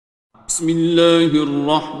بسم اللہ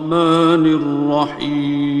الرحمن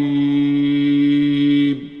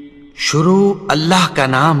الرحیم۔ شروع اللہ کا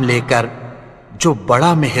نام لے کر جو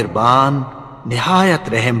بڑا مہربان نہایت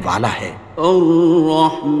رحم والا ہے۔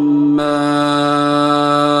 الرحمن،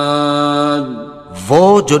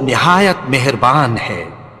 وہ جو نہایت مہربان ہے۔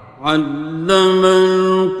 علم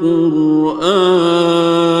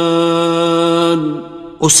القرآن،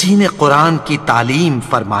 اسی نے قرآن کی تعلیم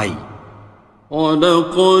فرمائی۔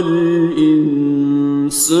 خلق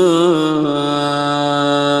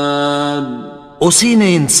الانسان، اسی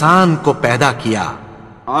نے انسان کو پیدا کیا۔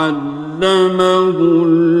 علمہ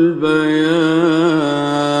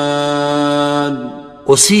البیان،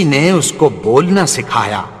 اسی نے اس کو بولنا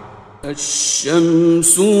سکھایا۔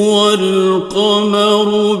 الشمس والقمر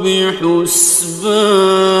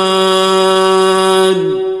بحسبان،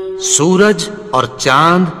 سورج اور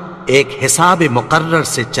چاند ایک حساب مقرر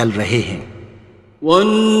سے چل رہے ہیں۔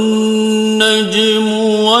 والنجم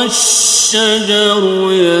والشجر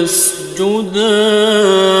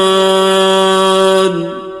يسجدان،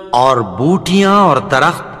 اور بوٹیاں اور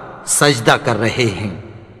درخت سجدہ کر رہے ہیں۔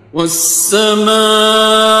 والسماء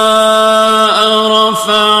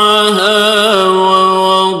رفعها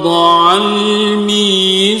ووضع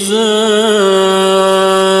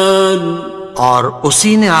الميزان، اور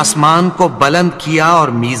اسی نے آسمان کو بلند کیا اور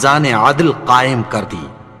میزان عدل قائم کر دی۔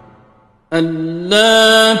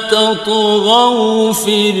 ألا تطغوا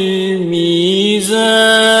في الميزان،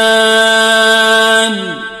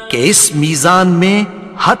 کہ اس میزان میں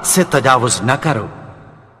حد سے تجاوز نہ کرو۔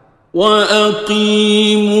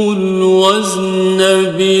 وَأَقِيمُوا الْوَزْنَ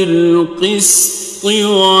بِالْقِسْطِ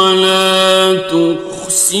وَلَا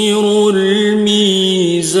تُخْسِرُوا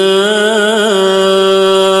الْمِيزَانَ،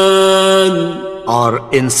 اور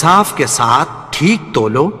انصاف کے ساتھ ٹھیک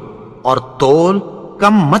تولو اور تول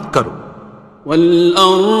کم مت کرو۔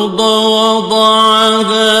 وَالْأَرْضَ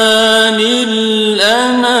وَضَعَهَا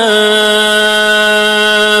لِلْأَنَامِ،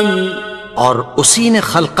 اور اسی نے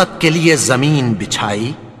خلقت کے لیے زمین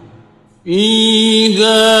بچھائی۔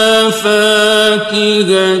 فِيهَا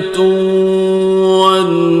فَاكِهَةٌ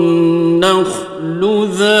وَالنَّخْلُ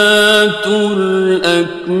ذَاتُ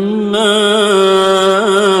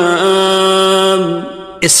الْأَكْمَامِ،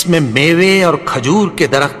 اس میں میوے اور کھجور کے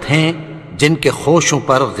درخت ہیں جن کے خوشوں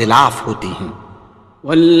پر غلاف ہوتی ہیں۔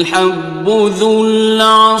 وَالْحَبُّ ذُو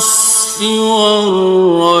الْعَصْفِ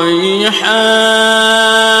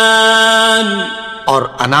وَالرَّيْحَانِ، اور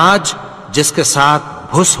اناج جس کے ساتھ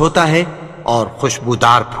بھس ہوتا ہے اور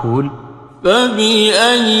خوشبودار پھول۔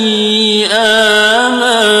 فَبِأَيِّ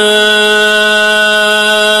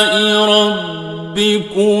آلَاءِ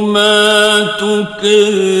رَبِّكُمَا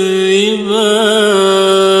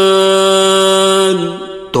تُكَذِّبَانِ،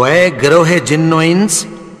 تو اے گروہ جن و انس،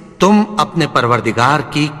 تم اپنے پروردگار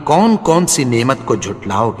کی کون کون سی نعمت کو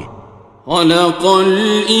جھٹلاؤ گے؟ خَلَقَ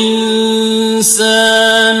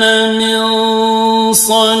الْإِنسَانَ مِنْ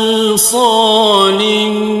صَلْصَالٍ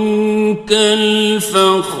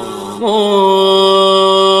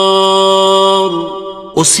كَالْفَخَّارِ،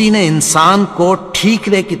 اسی نے انسان کو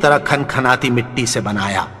ٹھیکرے کی طرح کھنکھناتی مٹی سے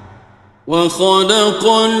بنایا۔ وَخَلَقَ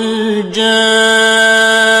الْجَانَّ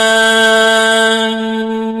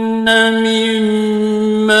مِن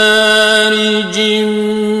مَّارِجٍ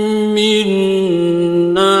مِّن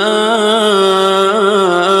نَّارٍ،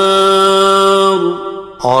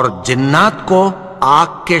 اور جنات کو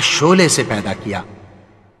آگ کے شعلے سے پیدا کیا۔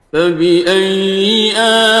 فَبِأَيِّ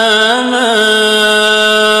آلَاءِ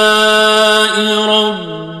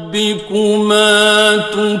رَبِّكُمَا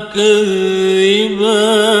تُكَذِّبَانِ،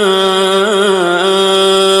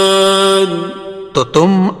 تو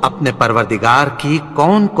تم اپنے پروردگار کی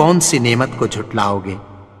کون کون سی نعمت کو جھٹلاؤ گے؟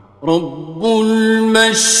 رب المشرقین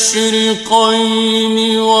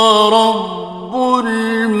ورب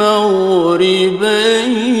المغربین،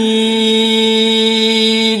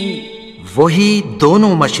 وہی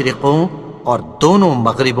دونوں مشرقوں اور دونوں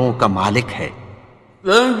مغربوں کا مالک ہے۔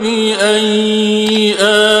 فَبِأَيِّ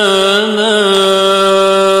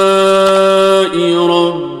آلَاءِ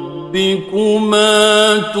رَبِّكُمَا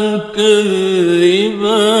تُكَذِّبَانِ،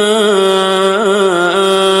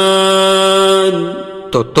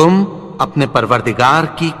 تو تم اپنے پروردگار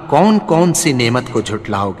کی کون کون سی نعمت کو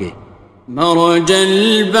جھٹلاؤ گے؟ مرج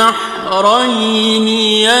البحرین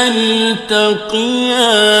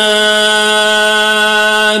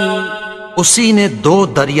یلتقیان، اسی نے دو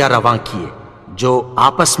دریا رواں کیے جو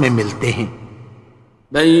آپس میں ملتے ہیں۔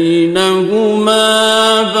 بینہما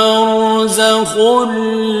برزخ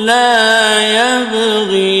لا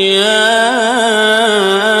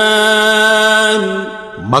یبغیان،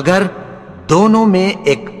 مگر دونوں میں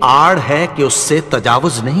ایک آڑ ہے کہ اس سے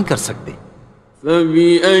تجاوز نہیں کر سکتے۔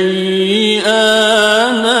 فَبِأَيِّ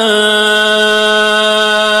آلَاءِ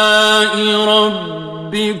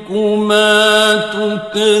رَبِّكُمَا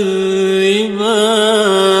تُكَذِّبَانِ؟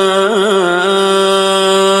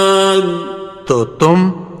 تو تم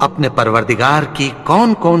اپنے پروردگار کی کون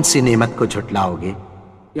کون سی نعمت کو جھٹلاؤ گے؟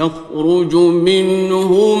 يَخْرُجُ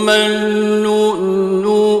مِنْهُمَا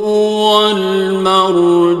اللُّؤْلُؤُ وَالْمَرْجَانُ،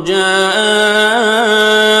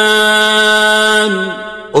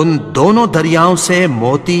 ان دونوں دریاؤں سے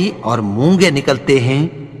موتی اور مونگے نکلتے ہیں۔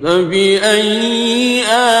 فَبِأَيِّ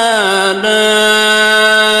آلَاءِ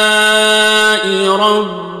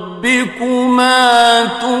رَبِّكُمَا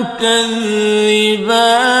تُكَذِّبَانِ؟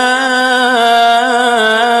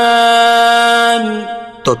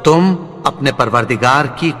 تو تم اپنے پروردگار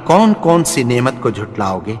کی کون کون سی نعمت کو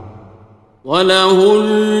جھٹلاؤ گے؟ وَلَهُ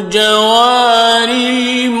الْجَوَارِ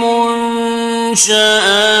الْمُنشَآتُ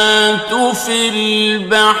فِي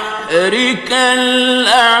الْبَحْرِ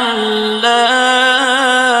كَالْأَعْلَامِ،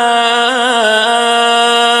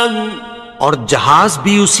 اور جہاز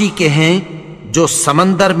بھی اسی کے ہیں جو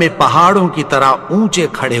سمندر میں پہاڑوں کی طرح اونچے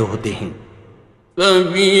کھڑے ہوتے ہیں۔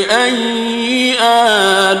 فَبِأَيِّ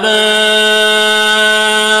آلَاءِ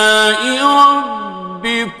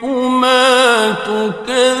رَبِّكُمَا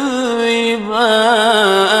تُكَذِّبَانِ؟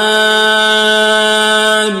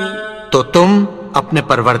 تو تم اپنے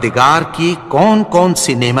پروردگار کی کون کون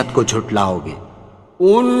سی نعمت کو جھٹلاؤ گے؟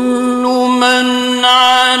 كُلُّ مَنْ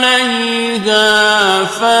عَلَيْهَا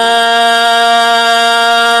فَانٍ،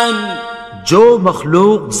 جو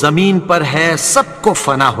مخلوق زمین پر ہے سب کو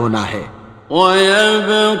فنا ہونا ہے۔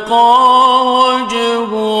 وَيَبْقَى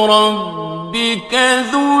وَجْهُ رَبِّكَ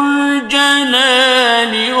ذُو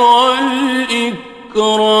الْجَلَالِ وَالْإِكْرَامِ،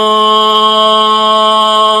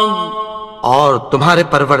 اور تمہارے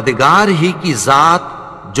پروردگار ہی کی ذات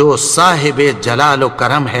جو صاحب جلال و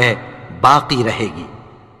کرم ہے باقی رہے گی۔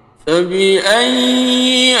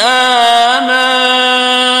 فَبِأَيِّ آلَاءِ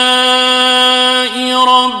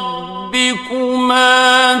رَبِّكُمَا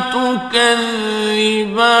تُكَذِّبَانِ؟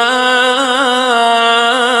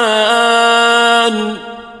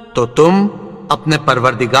 تو تم اپنے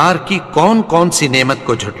پروردگار کی کون کون سی نعمت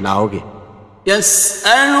کو جھٹلاؤ گے؟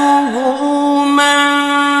 يَسْأَلُهُ مَن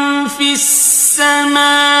فِي السَّمَاوَاتِ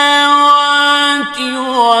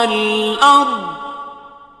وَالْأَرْضِ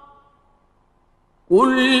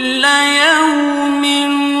كُلَّ يَوْمٍ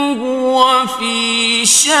هُوَ فِي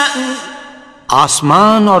شَأْنٍ،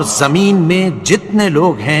 آسمان اور زمین میں جتنے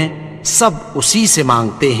لوگ ہیں سب اسی سے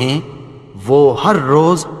مانگتے ہیں، وہ ہر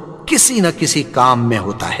روز کسی نہ کسی کام میں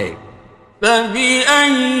ہوتا ہے۔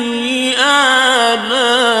 فَبِأَيِّ آلَاءِ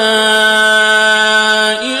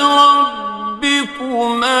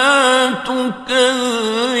رَبِّكُمَا تُكَذِّبَانِ؟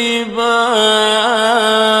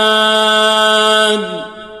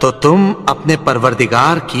 تو تم اپنے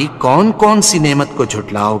پروردگار کی کون کون سی نعمت کو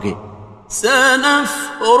جھٹلاؤ گے؟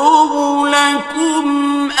 سَنَفْرُغُ لَكُمْ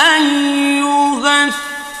أَيُّهَ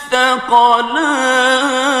الثَّقَلَانِ،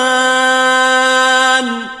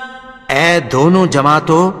 اے دونوں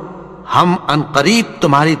جماعتوں، ہم عنقریب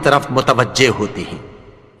تمہاری طرف متوجہ ہوتے ہیں۔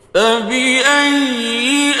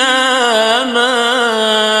 فَبِأَيِّ آلَاءِ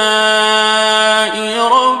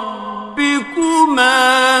رَبِّكُمَا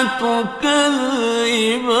تُكَذِّبَانِ؟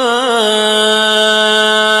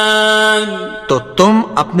 تو تم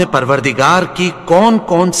اپنے پروردگار کی کون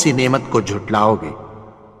کون سی نعمت کو جھٹلاؤ گے؟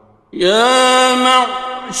 يَا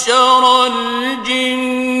مَعْشَرَ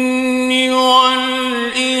الْجِنِّ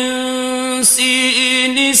وَالْإِنسِ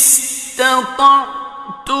إِنِ اسْتَطَعْتُمْ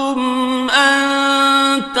أَن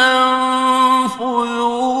تَنفُذُوا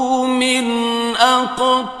مِنْ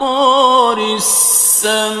أَقْطَارِ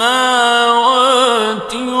السَّمَاوَاتِ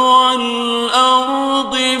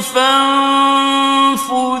وَالْأَرْضِ فَانفُذُوا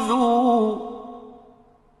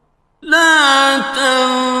لَا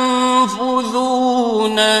تَنفُذُونَ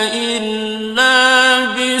إِلَّا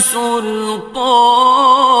بِسُلْطَانٍ۔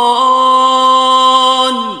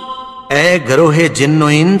 اے گروہ جن و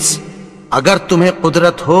انس، اگر تمہیں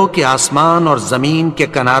قدرت ہو کہ آسمان اور زمین کے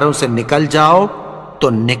کناروں سے نکل جاؤ تو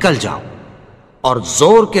نکل جاؤ، اور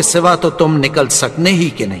زور کے سوا تو تم نکل سکنے ہی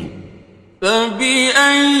کہ نہیں۔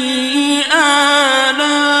 فَبِأَيِّ آلَاءِ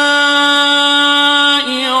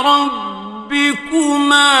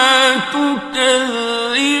رَبِّكُمَا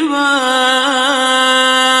تُكَذِّبَانِ؟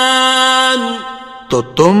 تو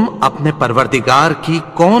تم اپنے پروردگار کی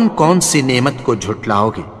کون کون سی نعمت کو جھٹلاؤ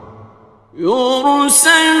گے؟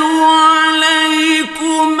 يُرْسَلُ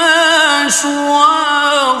عَلَيْكُمَا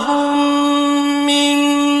شُوَاظٌ مِّن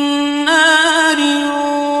نَّارٍ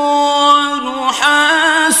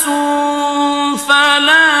وَنُحَاسٌ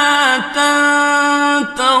فَلَا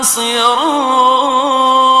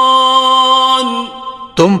خِصْرَانٍ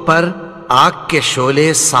تم پر آگ کے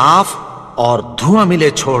شعلے صاف اور دھواں ملے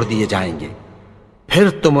چھوڑ دیے جائیں گے، پھر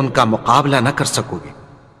تم ان کا مقابلہ نہ کر سکو گے۔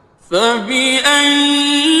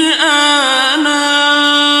 فَبِأَيِّ آلَاءِ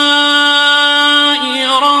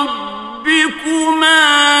رَبِّكُمَا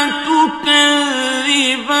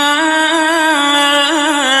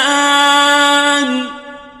تُكَذِّبَانِ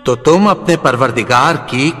تو تم اپنے پروردگار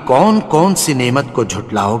کی کون کون سی نعمت کو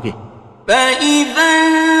جھٹلاؤ گے؟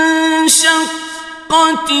 فَإِذَا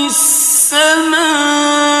انشَقَّتِ السَّمَاءُ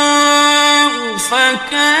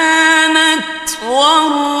فَكَانَتْ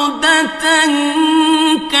وَرْدَةً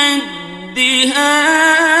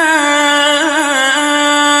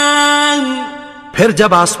كَالدِّهَانِ پھر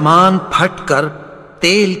جب آسمان پھٹ کر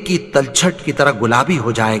تیل کی تلچھٹ کی طرح گلابی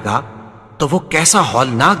ہو جائے گا تو وہ کیسا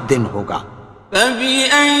ہولناک دن ہوگا۔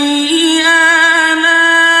 فَبِأَيِّ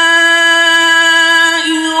آلَاءِ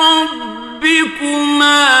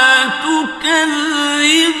رَبِّكُمَا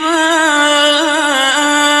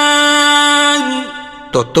تُكَذِّبَانِ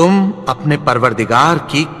تو تم اپنے پروردگار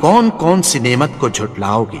کی کون کون سی نعمت کو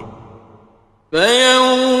جھٹلاؤ گے؟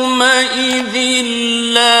 فَيَوْمَئِذٍ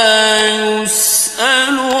لَا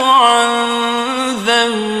يُسْأَلُ عَنْ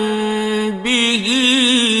ذَنبِهِ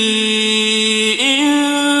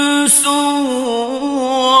إِنسٌ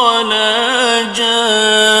وَلَا جَانٌ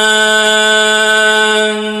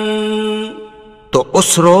تو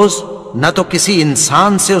اس روز نہ تو کسی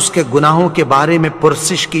انسان سے اس کے گناہوں کے بارے میں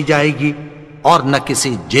پرسش کی جائے گی اور نہ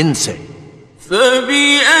کسی جن سے۔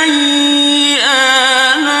 فَبِأَيِّ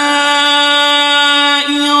آلَاءِ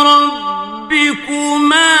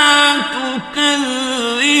رَبِّكُمَا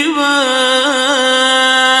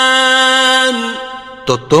تُكَذِّبَانِ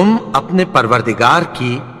تو تم اپنے پروردگار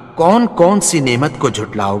کی کون کون سی نعمت کو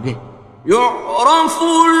جھٹلاؤ گے؟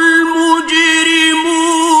 يُعْرَفُ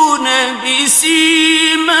الْمُجْرِمُونَ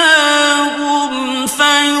بِسِيمَاهُمْ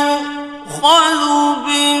فَيُؤْخَذُ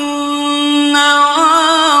بِالنَّوَاصِي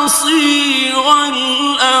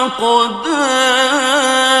وَالْأَقْدَامِ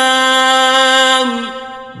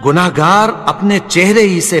گناہگار اپنے چہرے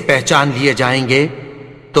ہی سے پہچان لیے جائیں گے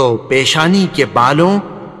تو پیشانی کے بالوں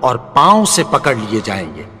اور پاؤں سے پکڑ لیے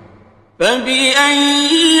جائیں گے۔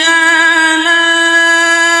 فَبِأَيِّ آلَاءِ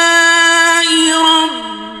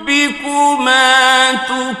رَبِّكُمَا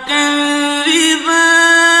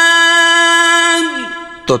تُكَذِّبَانِ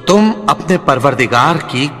تو تم اپنے پروردگار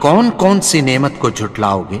کی کون کون سی نعمت کو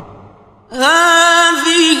جھٹلاؤ گے؟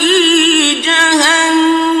 هَذِهِ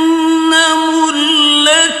جَهَنَّمُ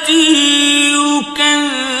الَّتِي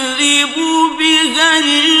يُكَذِّبُ بِهَا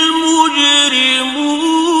الْمُجْرِمُونَ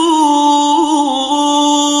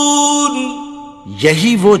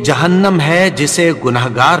یہی وہ جہنم ہے جسے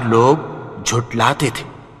گناہگار لوگ جھٹلاتے تھے۔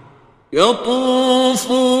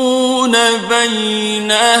 يَطُوفُونَ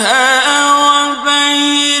بَيْنَهَا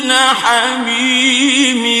وَبَيْنَ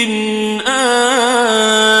حَمِيمٍ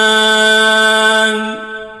آنٍ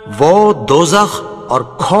وہ دوزخ اور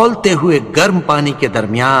کھولتے ہوئے گرم پانی کے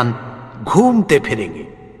درمیان گھومتے پھریں گے۔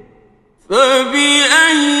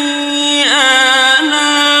 فَبِأَيِّ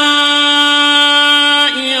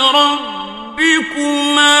آلَاءِ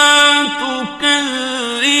رَبِّكُمَا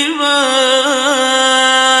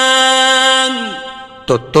تُكَذِّبَانِ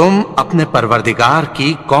تو تم اپنے پروردگار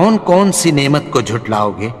کی کون کون سی نعمت کو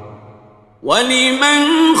جھٹلاؤ گے؟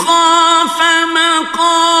 وَلِمَنْ خَافَ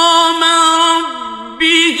مَقَامَ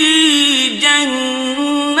رَبِّهِ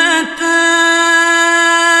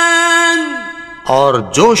جَنَّتَانِ اور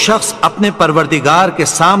جو شخص اپنے پروردگار کے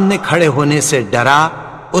سامنے کھڑے ہونے سے ڈرا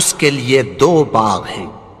اس کے لیے دو باغ ہیں۔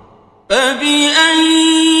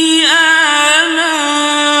 فَبِأَيِّ آلَاءِ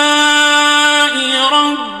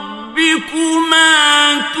رَبِّكُمَا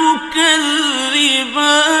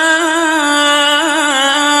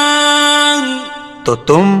تُكَذِّبَانِ تو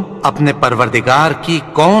تم اپنے پروردگار کی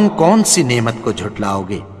کون کون سی نعمت کو جھٹلاؤ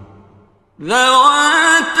گے؟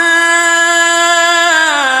 ذَوَاتَا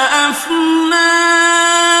أَفْنَانٍ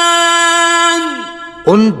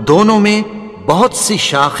ان دونوں میں بہت سی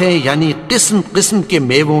شاخیں یعنی قسم قسم کے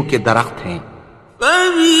میووں کے درخت ہیں۔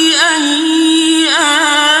 فَبِأَيِّ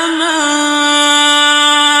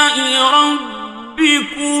آلَاءِ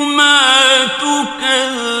رَبِّكُمَا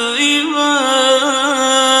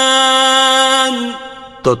تُكَذِّبَانِ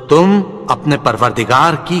تو تم اپنے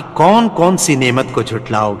پروردگار کی کون کون سی نعمت کو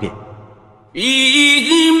جھٹلاؤ گے؟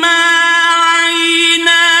 فِيهِمَا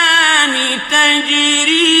عَيْنَانِ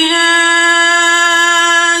تَجْرِيَانِ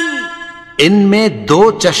ان میں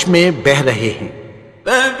دو چشمے بہہ رہے ہیں۔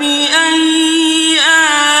 فَبِأَيِّ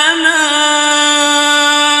آلَاءِ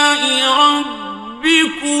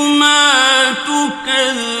رَبِّكُمَا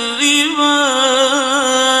تُكَذِّبَانِ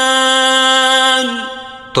تكذبان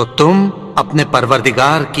تو تم اپنے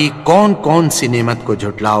پروردگار کی کون کون سی نعمت کو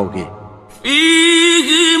جھٹلاؤ گے؟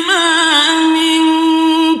 فيهما من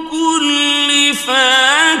كل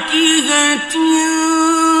فاكهة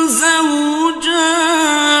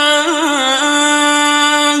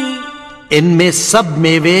زوجان ان میں سب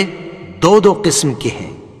میوے دو دو قسم کے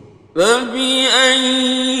ہیں۔ فبأي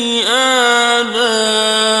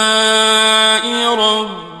آلاء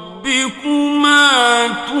ربكما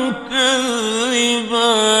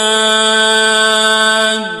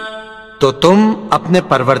تكذبان تو تم اپنے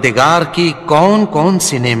پروردگار کی کون کون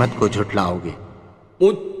سی نعمت کو جھٹلاؤ گے؟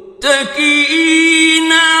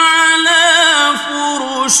 متكئين على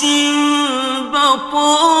فرش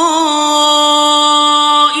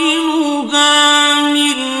بطائنها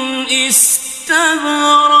من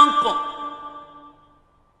استبرق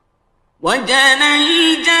وجنى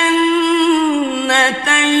الجنتين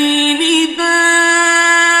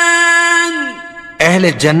دان اہل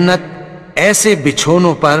جنت ایسے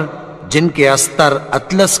بچھونوں پر جن کے استر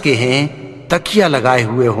اطلس کے ہیں تکیہ لگائے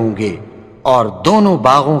ہوئے ہوں گے، اور دونوں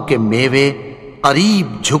باغوں کے میوے قریب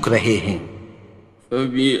جھک رہے ہیں۔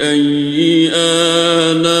 فبأي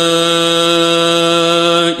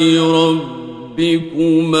آلاء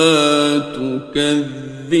ربكما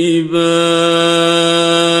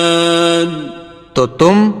تكذبان تو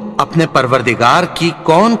تم اپنے پروردگار کی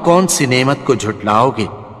کون کون سی نعمت کو جھٹلاؤ گے؟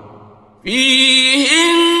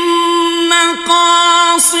 فيهن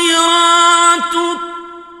قاصرات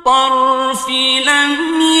الطرف لم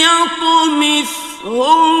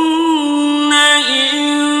يطمثهن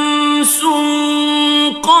إنس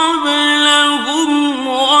قبلهم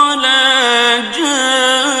ولا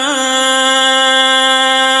جان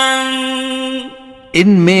ان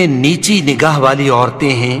میں نیچی نگاہ والی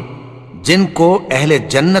عورتیں ہیں جن کو اہل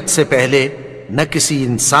جنت سے پہلے نہ کسی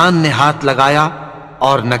انسان نے ہاتھ لگایا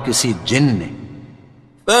اور نہ کسی جن نے۔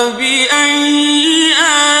 فبأي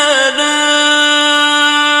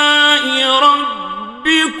آلاء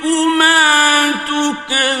ربكما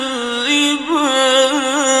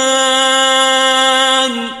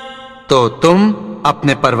تكذبان تو تم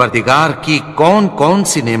اپنے پروردگار کی کون کون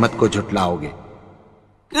سی نعمت کو جھٹلاؤ گے؟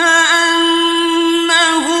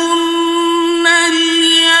 كأنهن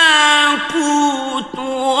الياقوت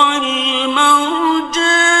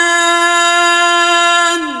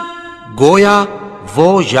والمرجان گویا وہ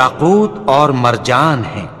یاقوت اور مرجان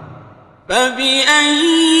ہیں۔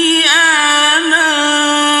 فبأي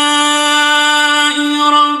آلاء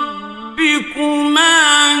ربكما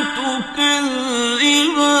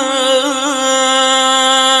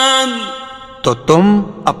تكذبان تو تم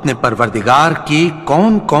اپنے پروردگار کی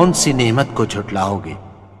کون کون سی نعمت کو جھٹلاؤ گے؟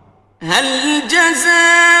 هل جزاء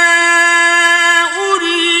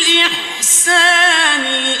الإحسان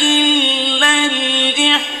إلا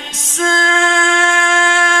الإحسان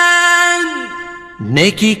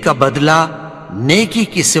نیکی کا بدلہ نیکی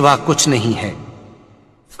کی سوا کچھ نہیں ہے۔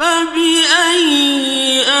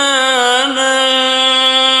 فبأي آلاء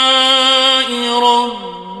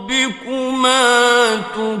ربكما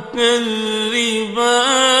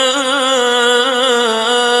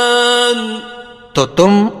تكذبان تو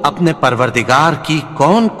تم اپنے پروردگار کی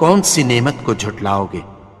کون کون سی نعمت کو جھٹلاؤ گے؟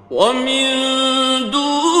 ومن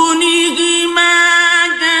دونهما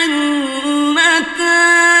جنتان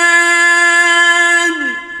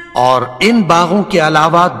اور ان باغوں کے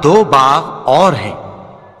علاوہ دو باغ اور ہیں۔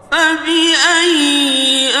 فبأي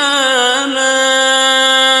آلاء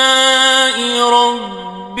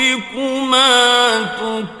ربكما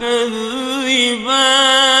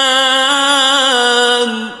تكذبان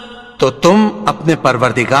تو تم اپنے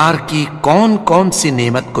پروردگار کی کون کون سی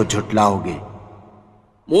نعمت کو جھٹلاؤ گے؟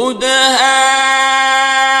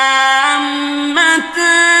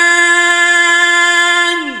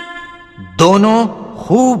 مدهامتان دونوں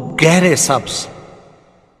خوب گہرے سبز۔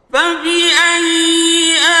 فبأي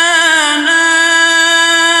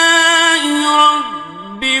آلاء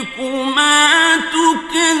ربكما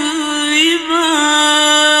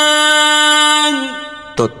تكذبان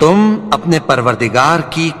تو تم اپنے پروردگار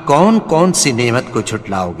کی کون کون سی نعمت کو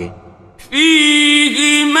جھٹلاؤ گے؟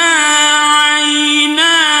 فيهما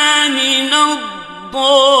عينان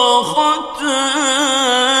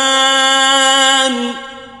نضاختان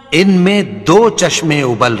ان میں دو چشمے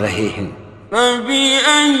ابل رہے ہیں۔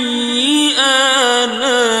 فبأي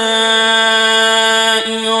آلاء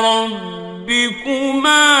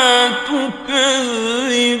ربكما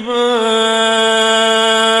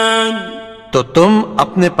تكذبان تو تم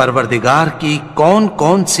اپنے پروردگار کی کون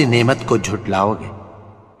کون سی نعمت کو جھٹلاؤ گے؟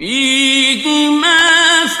 فيهما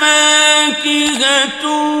فاكهة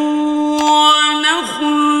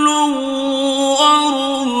ونخل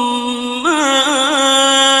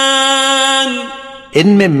ان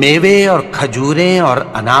میں میوے اور کھجوریں اور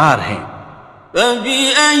انار ہیں۔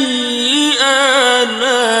 فبأي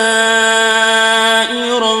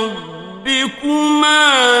آلاء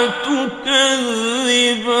ربكما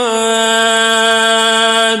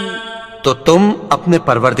تكذبان؟ تو تم اپنے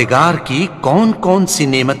پروردگار کی کون کون سی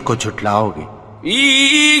نعمت کو جھٹلاؤ گے؟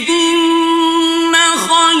 فيهن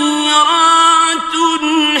خيرات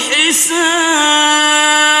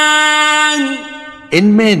حسان، ان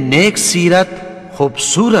میں نیک سیرت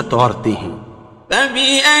خوبصورت عورتیں ہیں۔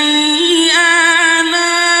 فبأي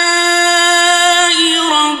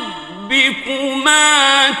آلاء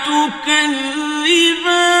ربكما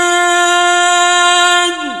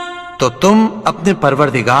تكذبان؟ تو تم اپنے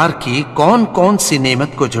پروردگار کی کون کون سی نعمت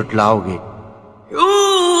کو جھٹلاؤ گے؟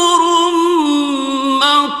 حور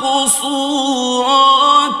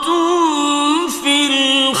مقصورات في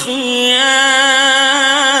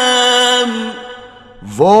الخيام،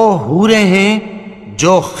 وہ حوریں ہیں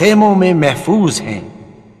جو خیموں میں محفوظ ہیں۔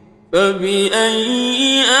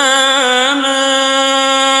 فبأي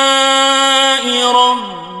آلاء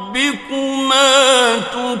ربكما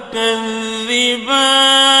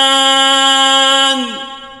تكذبان؟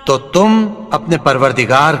 تو تم اپنے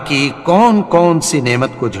پروردگار کی کون کون سی نعمت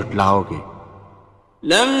کو جھٹلاؤ گے؟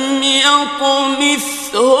 لم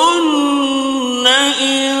يطمثهن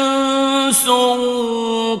إنس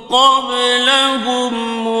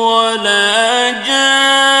قبلهم ولا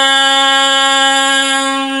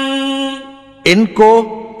جان، ان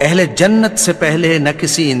کو اہل جنت سے پہلے نہ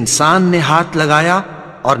کسی انسان نے ہاتھ لگایا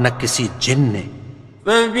اور نہ کسی جن نے۔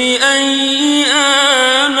 فبأي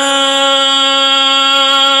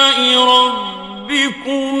آلاء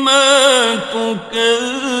ربكما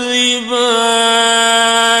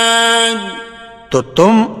تكذبان؟ تو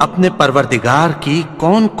تم اپنے پروردگار کی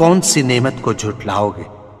کون کون سی نعمت کو جھٹلاؤ گے؟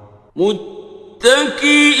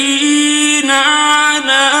 متكئين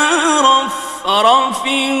على رفرف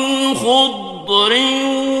خضر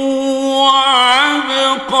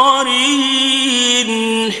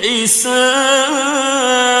وعبقري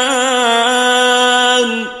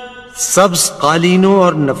حسان، سبز قالینوں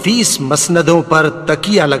اور نفیس مسندوں پر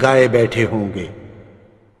تکیہ لگائے بیٹھے ہوں گے۔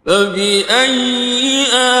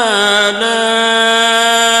 فبأي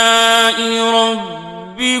آلاء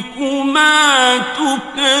ربكما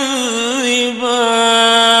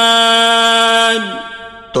تكذبان؟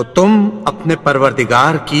 تو تم اپنے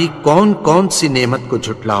پروردگار کی کون کون سی نعمت کو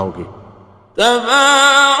جھٹلاؤ گے؟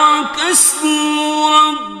 تبارك اسم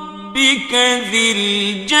ربك ذي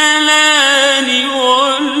الجلال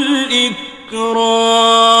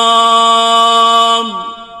والإكرام۔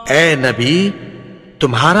 اے نبی،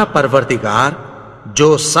 تمہارا پروردگار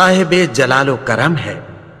جو صاحب جلال و کرم ہے،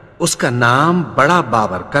 اس کا نام بڑا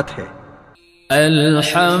بابرکت ہے۔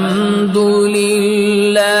 الحمد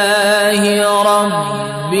للہ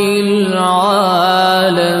رب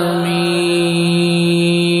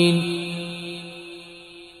العالمین،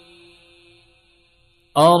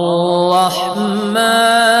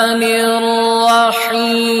 الرحمن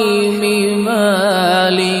الرحیم،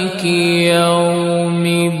 مالک یوم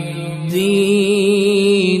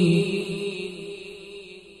الدین،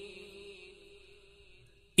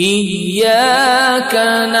 إياك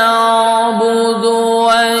نعبد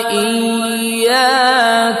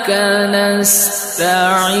وإياك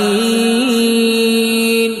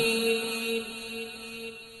نستعين،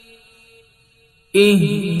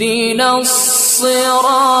 اهدنا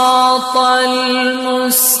الصراط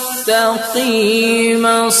المستقيم،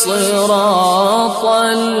 صراط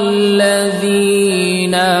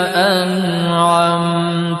الذين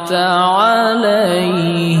أنعمت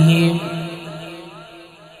عليهم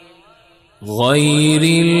غير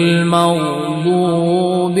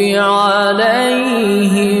المغضوب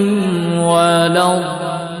عليهم ولا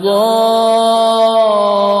الضالين۔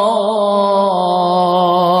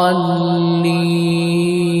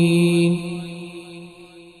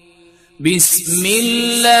 بسم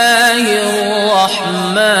الله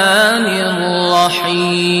الرحمن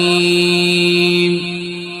الرحيم،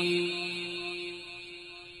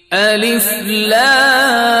 ألف لام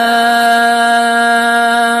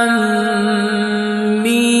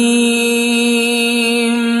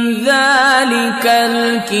ميم، ذلك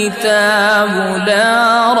الكتاب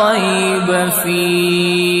لا ريب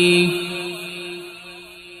فيه،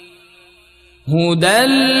 هدى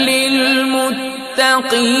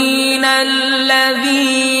للمتقين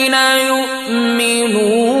الذين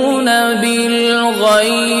يؤمنون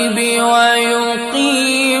بالغيب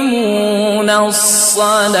ويقيمون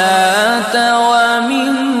الصلاة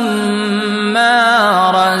ومما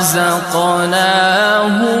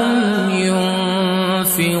رزقناهم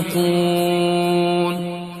ينفقون۔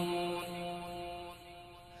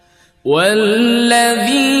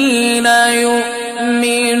 والذين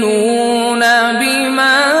يؤمنون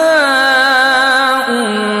بما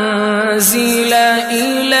أنزل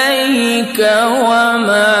إليك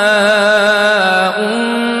وما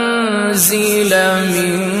أنزل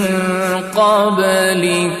من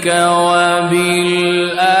قبلك وبالآخرة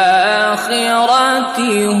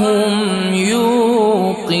هم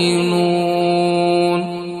يوقنون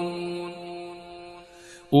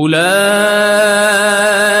أولئك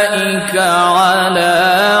على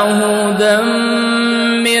هدى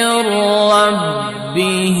من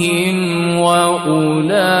ربهم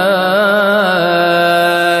وأولئك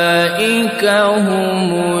هم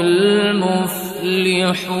المفلحون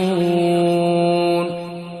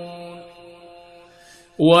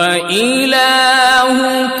وإلهكم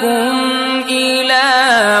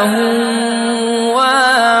إله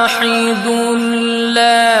واحد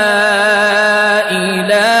لا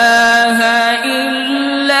إله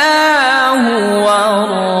إلا هو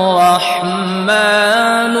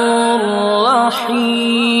الرحمن الرحيم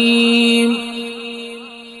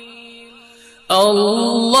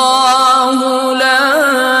الله لا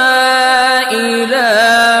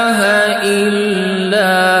إله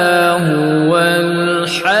إلا هو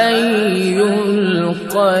الحي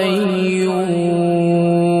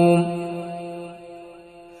القيوم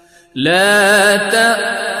لا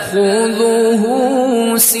تأخذه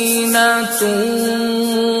سنة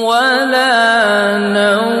ولا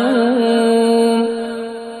نوم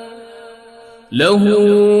له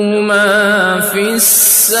ما في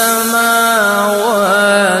السماوات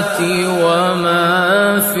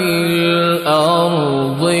وما في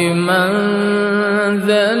الأرض من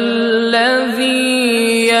ذا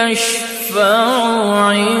الذي يشفع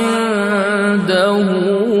عنده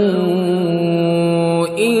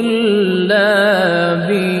إلا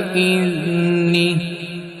بإذنه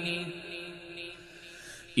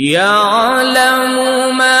يعلم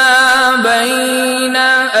ما بين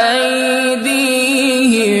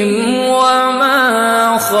أيديهم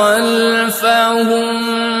وما خلفهم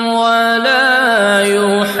ولا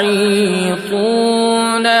يحيطون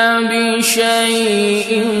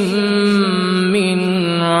بشيء من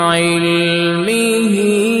علمه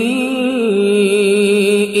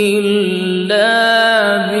إلا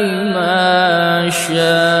بما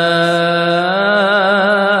شاء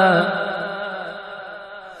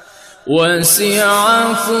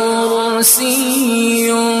وسع كرسيه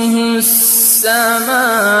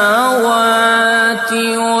السماوات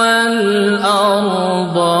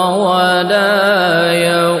والأرض ولا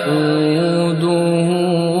يؤوده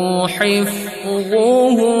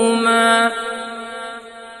حفظهما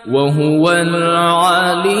وهو العلي